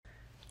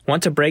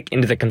Want to break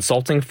into the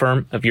consulting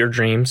firm of your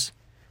dreams?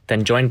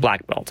 Then join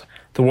Black Belt,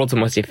 the world's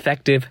most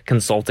effective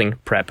consulting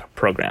prep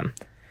program.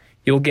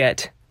 You'll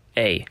get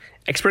A.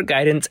 Expert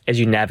guidance as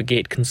you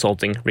navigate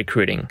consulting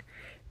recruiting.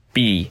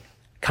 B.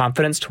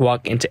 Confidence to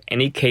walk into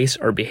any case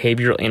or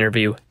behavioral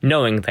interview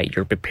knowing that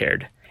you're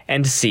prepared.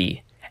 And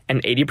C.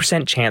 An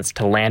 80% chance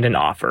to land an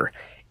offer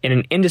in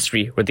an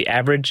industry where the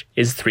average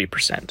is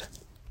 3%.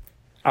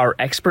 Our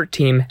expert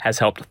team has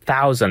helped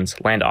thousands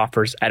land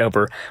offers at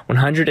over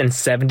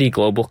 170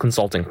 global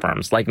consulting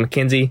firms like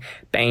McKinsey,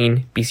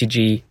 Bain,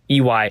 BCG,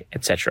 EY,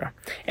 etc.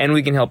 And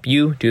we can help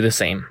you do the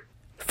same.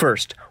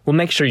 First, we'll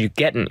make sure you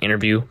get an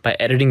interview by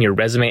editing your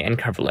resume and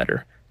cover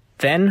letter.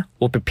 Then,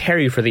 we'll prepare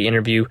you for the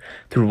interview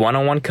through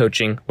one-on-one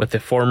coaching with a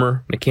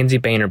former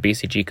McKinsey, Bain, or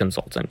BCG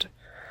consultant.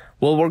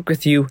 We'll work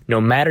with you no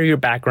matter your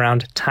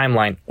background,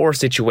 timeline, or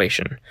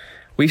situation.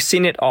 We've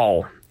seen it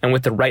all. And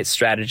with the right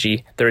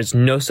strategy, there is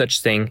no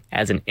such thing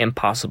as an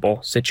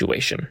impossible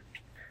situation.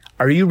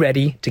 Are you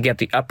ready to get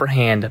the upper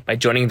hand by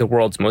joining the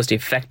world's most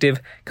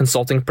effective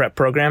consulting prep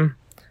program?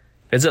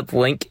 Visit the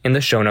link in the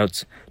show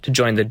notes to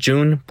join the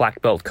June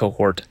Black Belt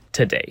cohort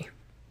today.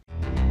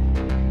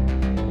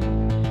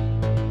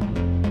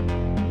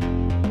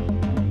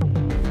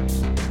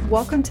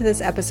 Welcome to this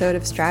episode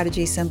of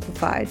Strategy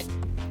Simplified,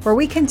 where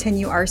we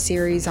continue our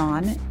series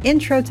on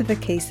Intro to the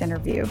Case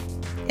Interview.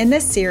 In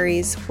this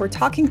series, we're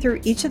talking through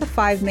each of the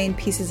 5 main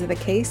pieces of the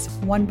case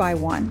one by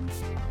one.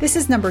 This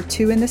is number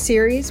 2 in the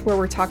series, where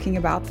we're talking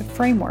about the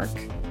framework.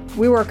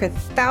 We work with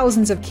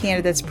thousands of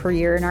candidates per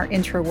year in our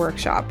intro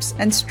workshops,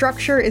 and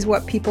structure is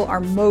what people are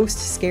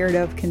most scared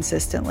of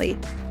consistently.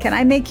 Can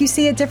I make you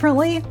see it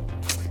differently?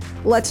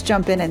 Let's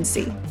jump in and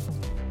see.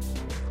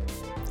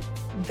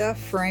 The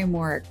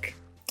framework,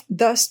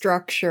 the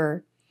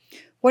structure,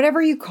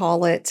 whatever you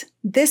call it,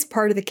 this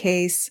part of the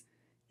case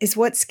is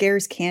what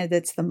scares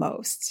candidates the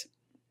most.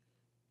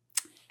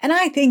 And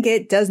I think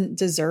it doesn't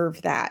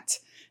deserve that.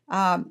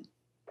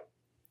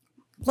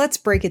 Let's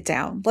break it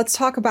down. Let's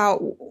talk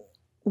about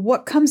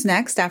what comes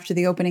next after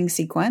the opening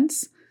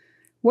sequence.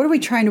 What are we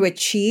trying to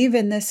achieve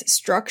in this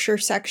structure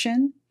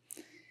section?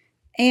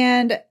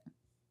 And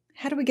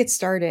how do we get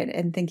started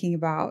in thinking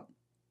about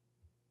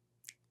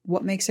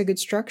what makes a good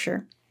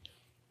structure?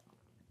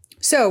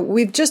 So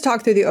we've just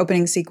talked through the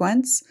opening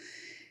sequence.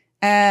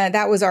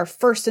 That was our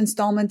first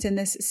installment in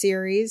this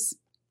series.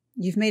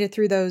 You've made it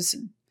through those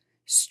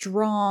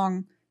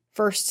strong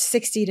first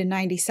 60 to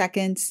 90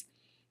 seconds.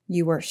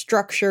 You were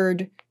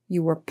structured,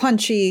 you were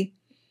punchy.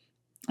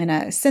 In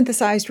a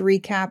synthesized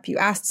recap, you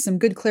asked some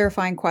good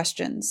clarifying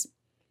questions.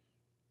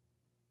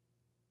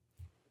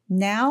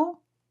 Now,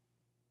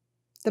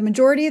 the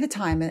majority of the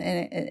time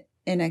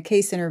in a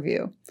case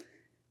interview,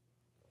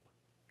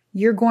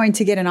 you're going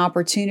to get an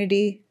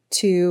opportunity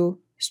to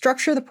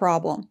structure the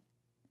problem.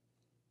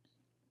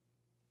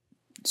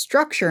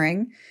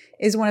 Structuring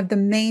is one of the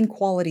main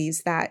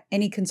qualities that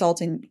any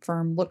consulting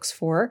firm looks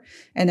for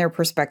in their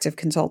prospective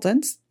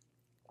consultants.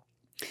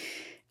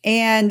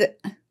 And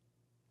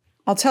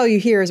I'll tell you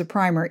here as a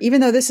primer,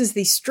 even though this is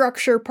the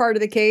structure part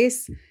of the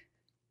case,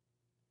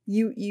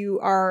 you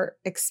are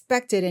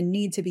expected and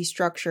need to be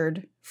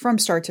structured from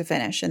start to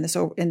finish in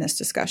this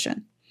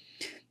discussion.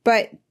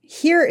 But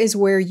here is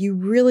where you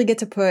really get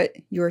to put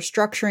your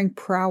structuring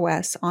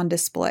prowess on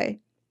display.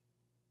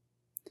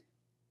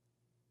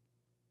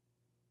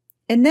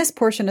 In this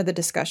portion of the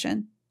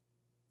discussion,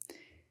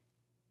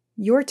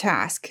 your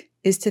task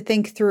is to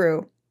think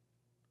through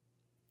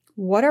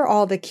what are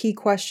all the key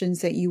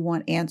questions that you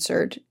want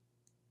answered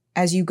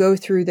as you go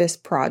through this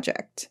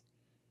project.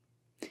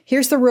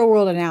 Here's the real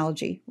world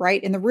analogy,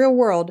 right? In the real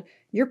world,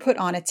 you're put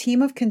on a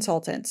team of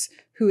consultants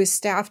who is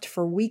staffed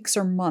for weeks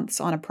or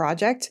months on a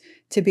project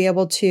to be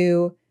able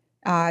to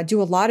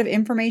do a lot of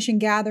information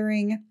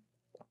gathering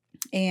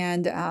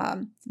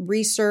and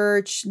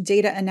research,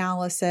 data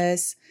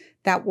analysis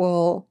that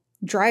will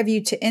drive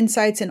you to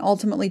insights and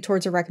ultimately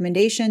towards a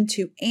recommendation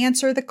to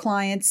answer the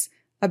client's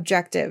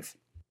objective.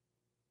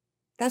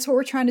 That's what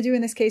we're trying to do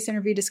in this case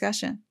interview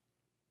discussion.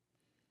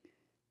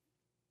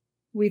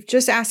 We've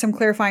just asked some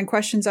clarifying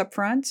questions up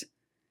front,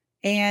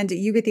 and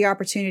you get the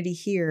opportunity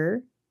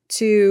here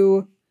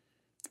to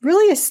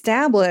really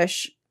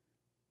establish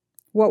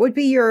what would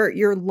be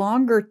your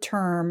longer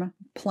term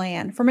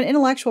plan from an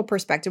intellectual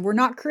perspective. We're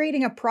not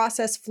creating a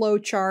process flow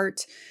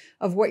chart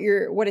of what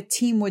a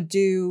team would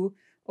do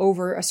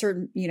over a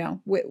certain,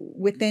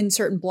 within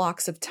certain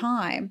blocks of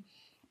time.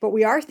 But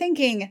we are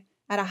thinking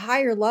at a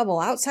higher level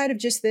outside of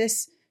just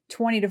this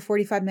 20 to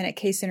 45 minute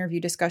case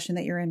interview discussion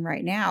that you're in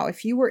right now.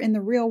 If you were in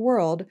the real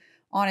world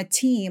on a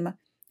team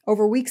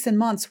over weeks and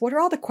months, what are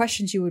all the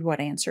questions you would want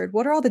answered?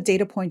 What are all the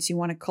data points you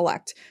want to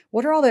collect?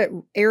 What are all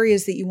the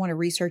areas that you want to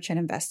research and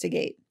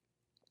investigate?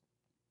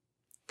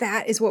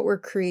 That is what we're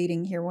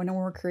creating here when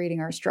we're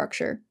creating our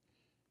structure.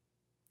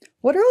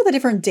 What are all the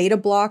different data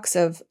blocks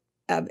of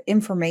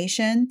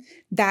information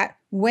that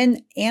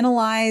when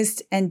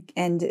analyzed and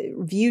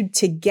viewed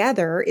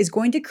together is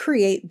going to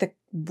create the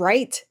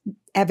right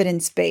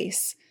evidence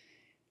base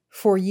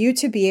for you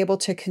to be able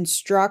to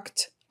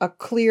construct a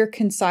clear,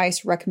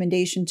 concise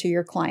recommendation to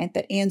your client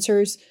that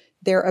answers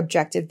their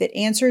objective, that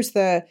answers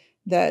the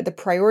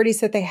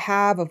priorities that they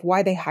have of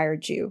why they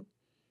hired you.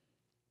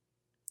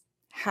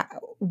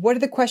 What are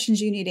the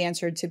questions you need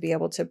answered to be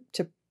able to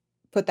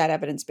put that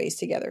evidence base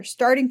together,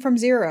 starting from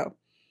zero?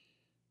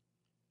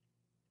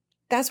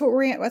 That's what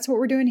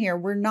we're doing here.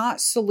 We're not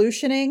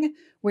solutioning.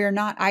 We're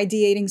not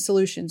ideating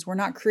solutions. We're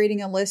not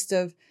creating a list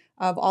of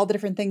all the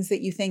different things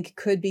that you think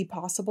could be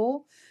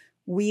possible.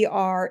 We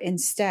are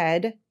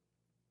instead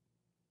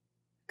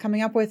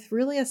coming up with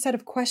really a set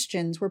of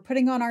questions. We're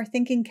putting on our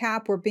thinking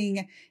cap. We're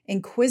being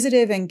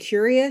inquisitive and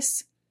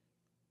curious.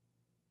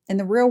 In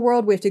the real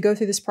world, we have to go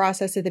through this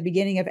process at the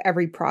beginning of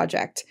every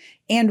project.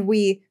 And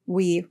we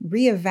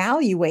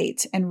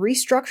reevaluate and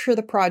restructure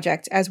the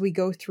project as we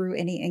go through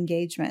any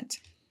engagement.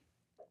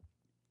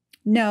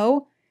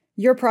 No,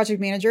 your project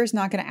manager is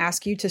not going to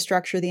ask you to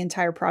structure the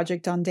entire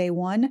project on day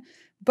one,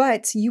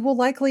 but you will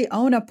likely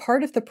own a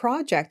part of the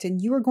project,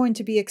 and you are going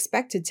to be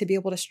expected to be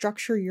able to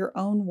structure your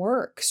own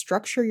work,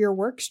 structure your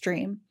work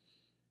stream.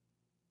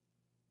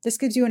 This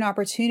gives you an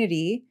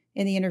opportunity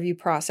in the interview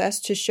process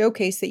to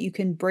showcase that you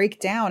can break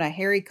down a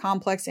hairy,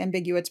 complex,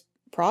 ambiguous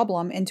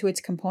problem into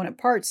its component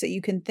parts, that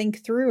you can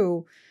think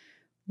through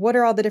what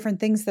are all the different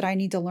things that I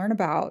need to learn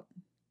about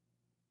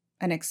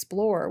and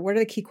explore. What are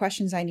the key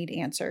questions I need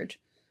answered?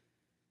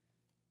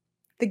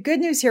 The good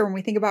news here when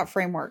we think about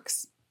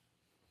frameworks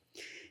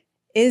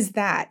is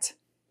that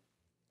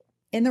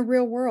in the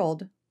real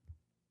world,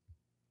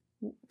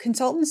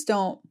 consultants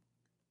don't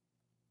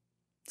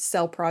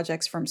sell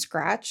projects from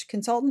scratch.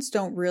 Consultants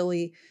don't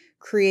really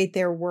create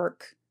their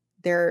work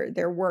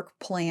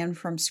plan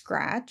from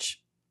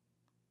scratch.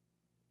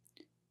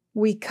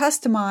 We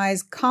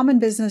customize common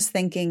business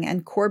thinking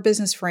and core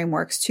business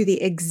frameworks to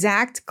the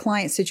exact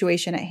client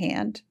situation at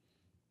hand.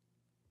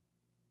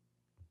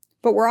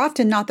 But we're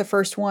often not the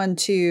first one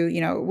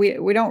to,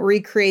 we don't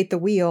recreate the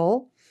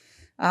wheel.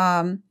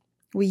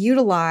 We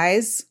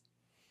utilize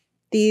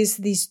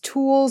these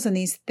tools and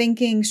these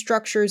thinking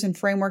structures and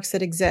frameworks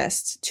that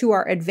exist to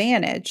our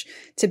advantage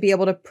to be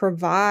able to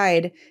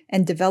provide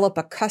and develop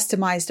a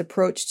customized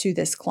approach to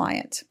this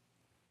client.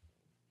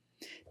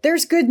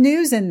 There's good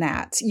news in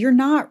that. You're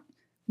not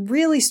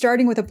really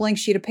starting with a blank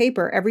sheet of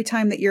paper every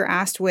time that you're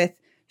asked with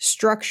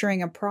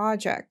structuring a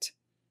project.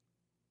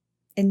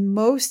 In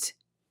most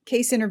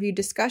case interview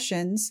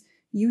discussions,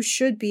 you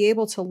should be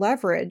able to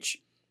leverage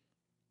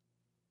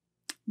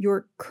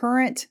your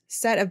current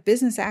set of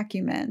business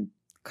acumen,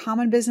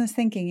 common business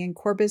thinking, and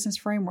core business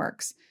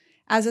frameworks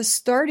as a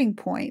starting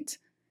point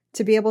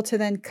to be able to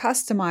then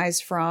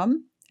customize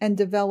from and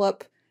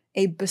develop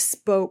a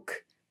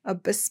bespoke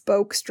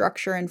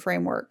structure and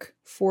framework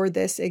for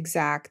this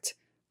exact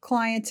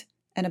client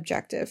and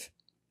objective.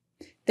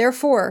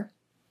 Therefore,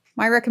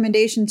 my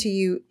recommendation to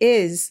you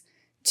is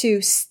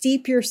to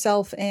steep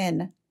yourself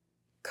in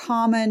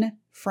common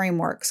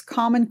frameworks,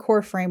 common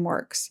core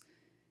frameworks.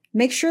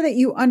 Make sure that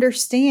you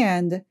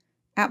understand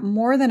at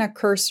more than a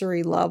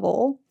cursory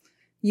level,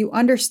 you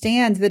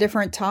understand the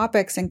different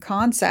topics and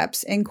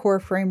concepts in core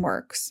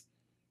frameworks.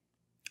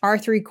 Our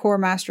 3 core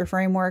master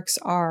frameworks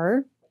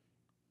are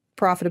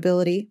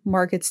profitability,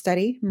 market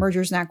study,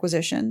 mergers and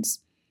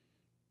acquisitions,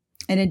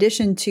 in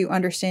addition to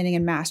understanding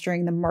and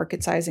mastering the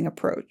market sizing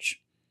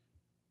approach.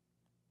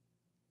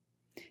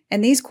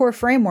 And these core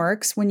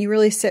frameworks, when you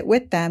really sit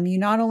with them, you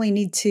not only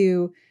need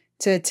to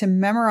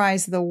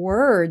memorize the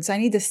words, I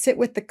need to sit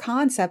with the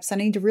concepts. I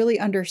need to really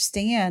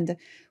understand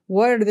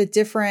what are the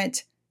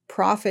different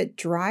profit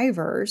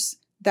drivers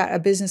that a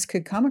business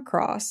could come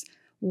across.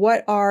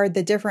 What are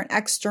the different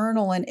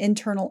external and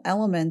internal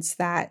elements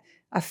that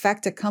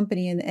affect a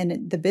company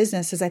and the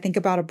business as I think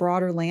about a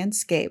broader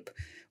landscape?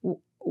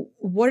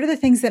 What are the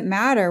things that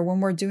matter when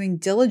we're doing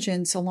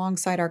diligence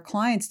alongside our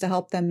clients to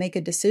help them make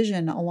a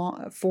decision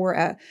for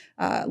a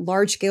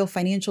large-scale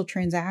financial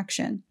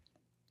transaction?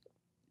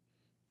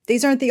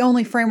 These aren't the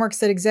only frameworks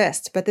that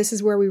exist, but this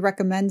is where we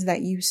recommend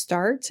that you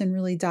start and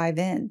really dive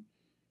in.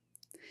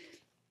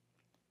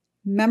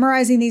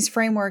 Memorizing these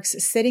frameworks,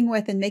 sitting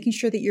with and making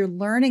sure that you're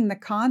learning the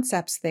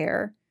concepts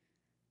there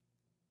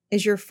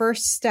is your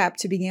first step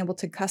to being able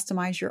to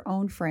customize your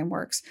own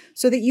frameworks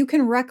so that you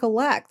can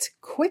recollect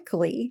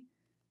quickly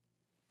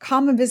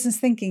common business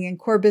thinking and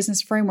core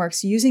business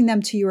frameworks, using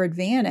them to your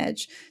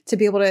advantage to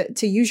be able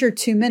to use your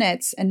 2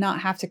 minutes and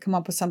not have to come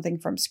up with something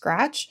from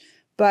scratch,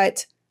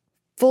 but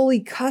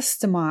fully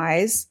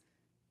customize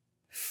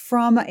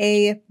from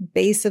a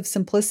base of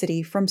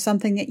simplicity, from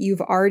something that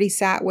you've already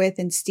sat with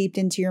and steeped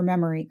into your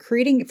memory,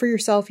 creating for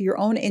yourself your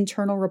own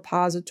internal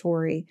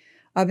repository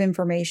of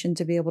information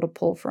to be able to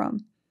pull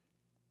from.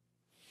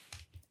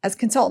 As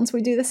consultants,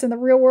 we do this in the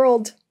real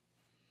world.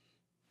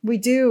 We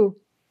do.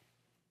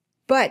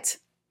 But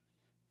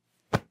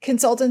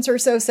consultants are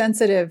so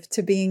sensitive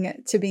to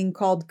being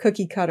called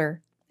cookie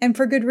cutter, and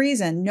for good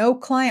reason. No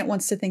client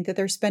wants to think that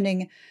they're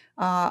spending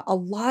a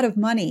lot of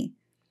money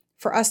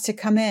for us to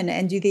come in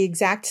and do the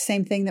exact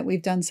same thing that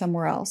we've done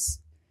somewhere else.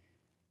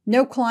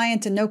 No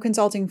client and no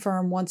consulting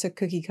firm wants a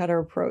cookie cutter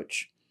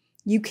approach.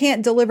 You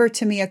can't deliver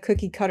to me a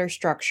cookie cutter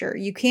structure.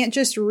 You can't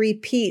just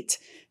repeat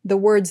the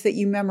words that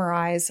you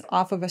memorize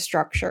off of a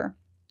structure.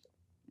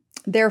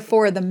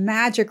 Therefore, the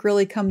magic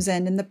really comes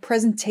in the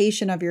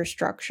presentation of your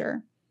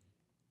structure.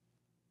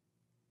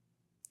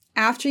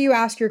 After you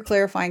ask your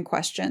clarifying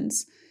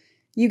questions,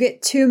 you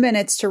get 2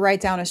 minutes to write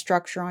down a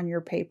structure on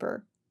your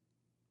paper.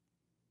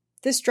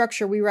 This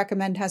structure we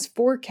recommend has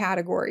 4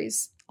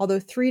 categories, although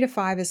 3 to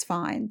 5 is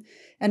fine.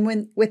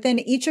 And within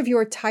each of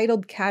your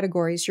titled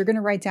categories, you're going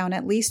to write down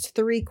at least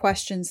 3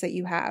 questions that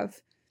you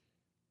have.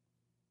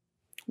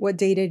 What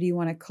data do you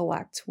want to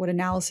collect? What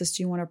analysis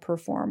do you want to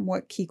perform?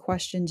 What key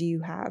question do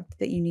you have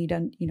that you need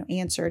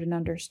answered and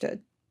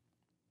understood?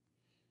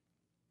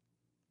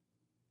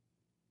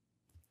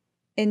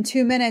 In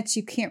 2 minutes,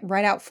 you can't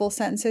write out full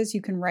sentences.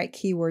 You can write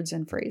keywords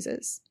and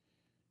phrases.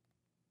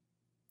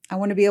 I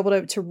want to be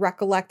able to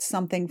recollect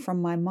something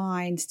from my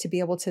mind to be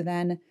able to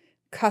then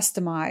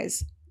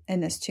customize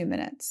in this 2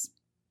 minutes.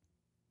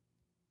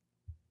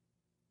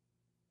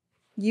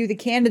 You, the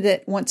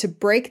candidate, want to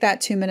break that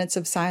 2 minutes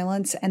of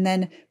silence and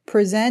then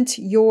present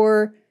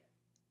your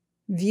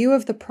view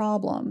of the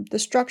problem, the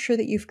structure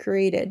that you've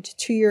created,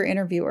 to your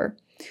interviewer.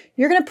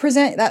 You're going to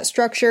present that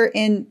structure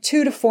in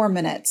 2 to 4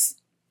 minutes.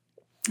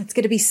 It's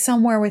going to be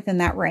somewhere within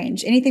that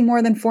range. Anything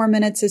more than 4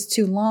 minutes is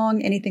too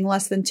long. Anything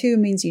less than 2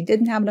 means you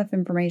didn't have enough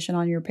information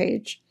on your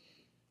page.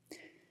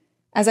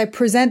 As I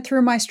present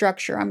through my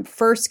structure, I'm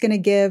first going to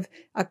give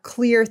a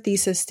clear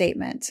thesis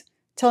statement,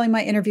 telling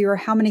my interviewer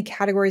how many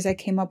categories I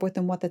came up with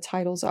and what the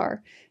titles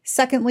are.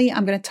 Secondly,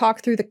 I'm going to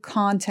talk through the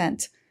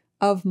content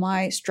of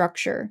my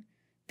structure,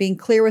 being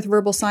clear with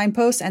verbal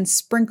signposts and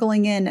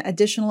sprinkling in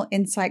additional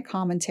insight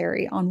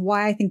commentary on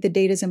why I think the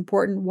data is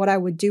important, what I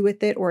would do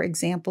with it, or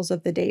examples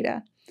of the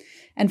data.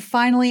 And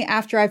finally,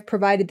 after I've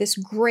provided this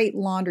great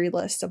laundry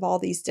list of all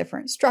these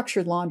different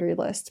structured laundry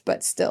lists,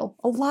 but still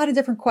a lot of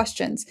different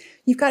questions,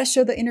 you've got to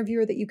show the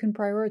interviewer that you can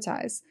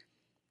prioritize.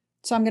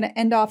 So I'm going to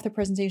end off the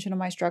presentation of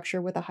my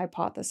structure with a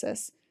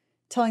hypothesis,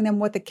 telling them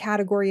what the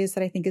category is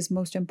that I think is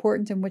most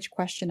important and which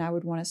question I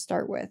would want to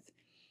start with,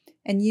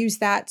 and use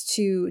that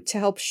to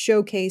help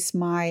showcase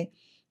my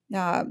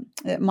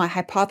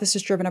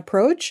hypothesis-driven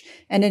approach.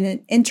 And in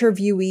an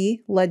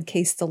interviewee-led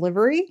case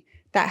delivery,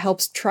 that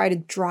helps try to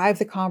drive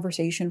the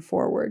conversation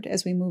forward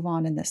as we move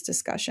on in this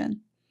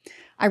discussion.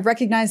 I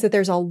recognize that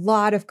there's a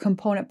lot of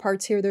component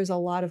parts here. There's a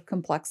lot of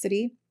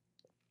complexity.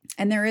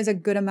 And there is a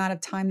good amount of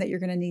time that you're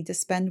going to need to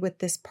spend with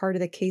this part of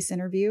the case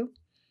interview.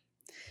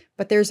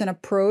 But there's an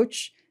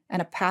approach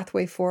and a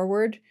pathway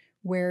forward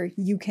where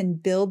you can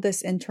build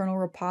this internal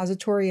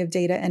repository of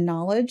data and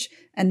knowledge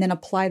and then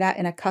apply that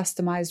in a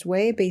customized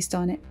way based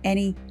on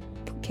any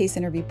case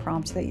interview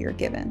prompt that you're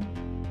given.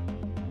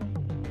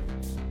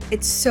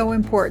 It's so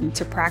important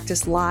to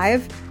practice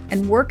live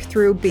and work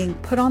through being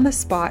put on the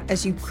spot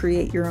as you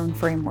create your own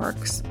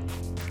frameworks.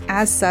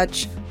 As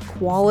such,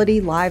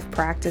 quality live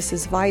practice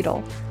is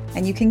vital,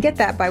 and you can get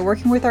that by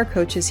working with our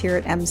coaches here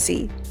at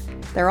MC.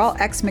 They're all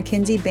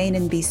ex-McKinsey, Bain,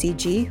 and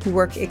BCG who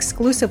work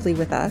exclusively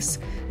with us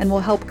and will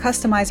help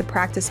customize a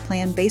practice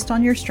plan based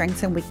on your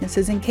strengths and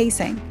weaknesses in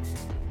casing.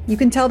 You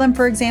can tell them,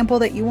 for example,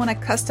 that you want a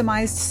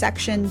customized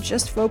section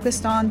just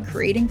focused on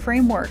creating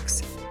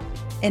frameworks,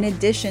 in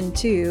addition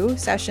to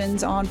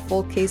sessions on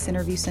full case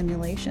interview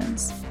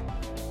simulations.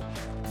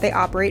 They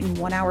operate in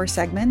 1-hour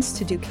segments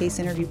to do case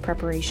interview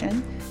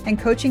preparation, and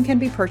coaching can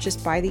be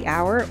purchased by the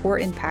hour or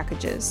in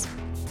packages.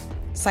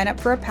 Sign up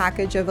for a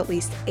package of at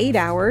least 8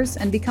 hours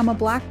and become a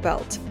black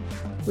belt,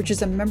 which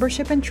is a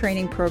membership and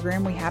training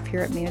program we have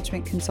here at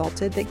Management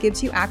Consulted that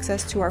gives you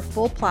access to our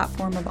full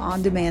platform of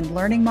on-demand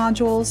learning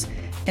modules,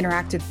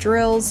 interactive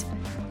drills,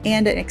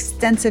 and an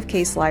extensive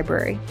case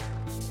library.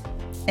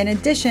 In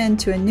addition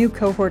to a new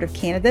cohort of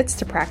candidates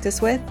to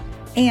practice with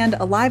and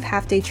a live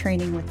half-day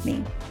training with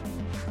me.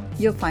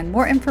 You'll find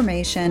more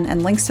information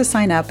and links to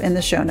sign up in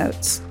the show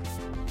notes.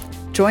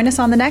 Join us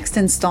on the next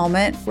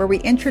installment where we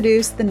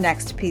introduce the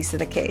next piece of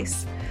the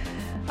case.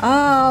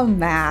 Oh,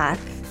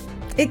 math.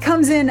 It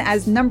comes in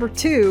as number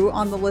 2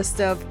 on the list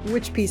of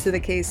which piece of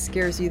the case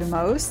scares you the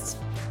most.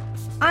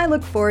 I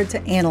look forward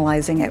to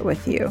analyzing it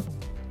with you.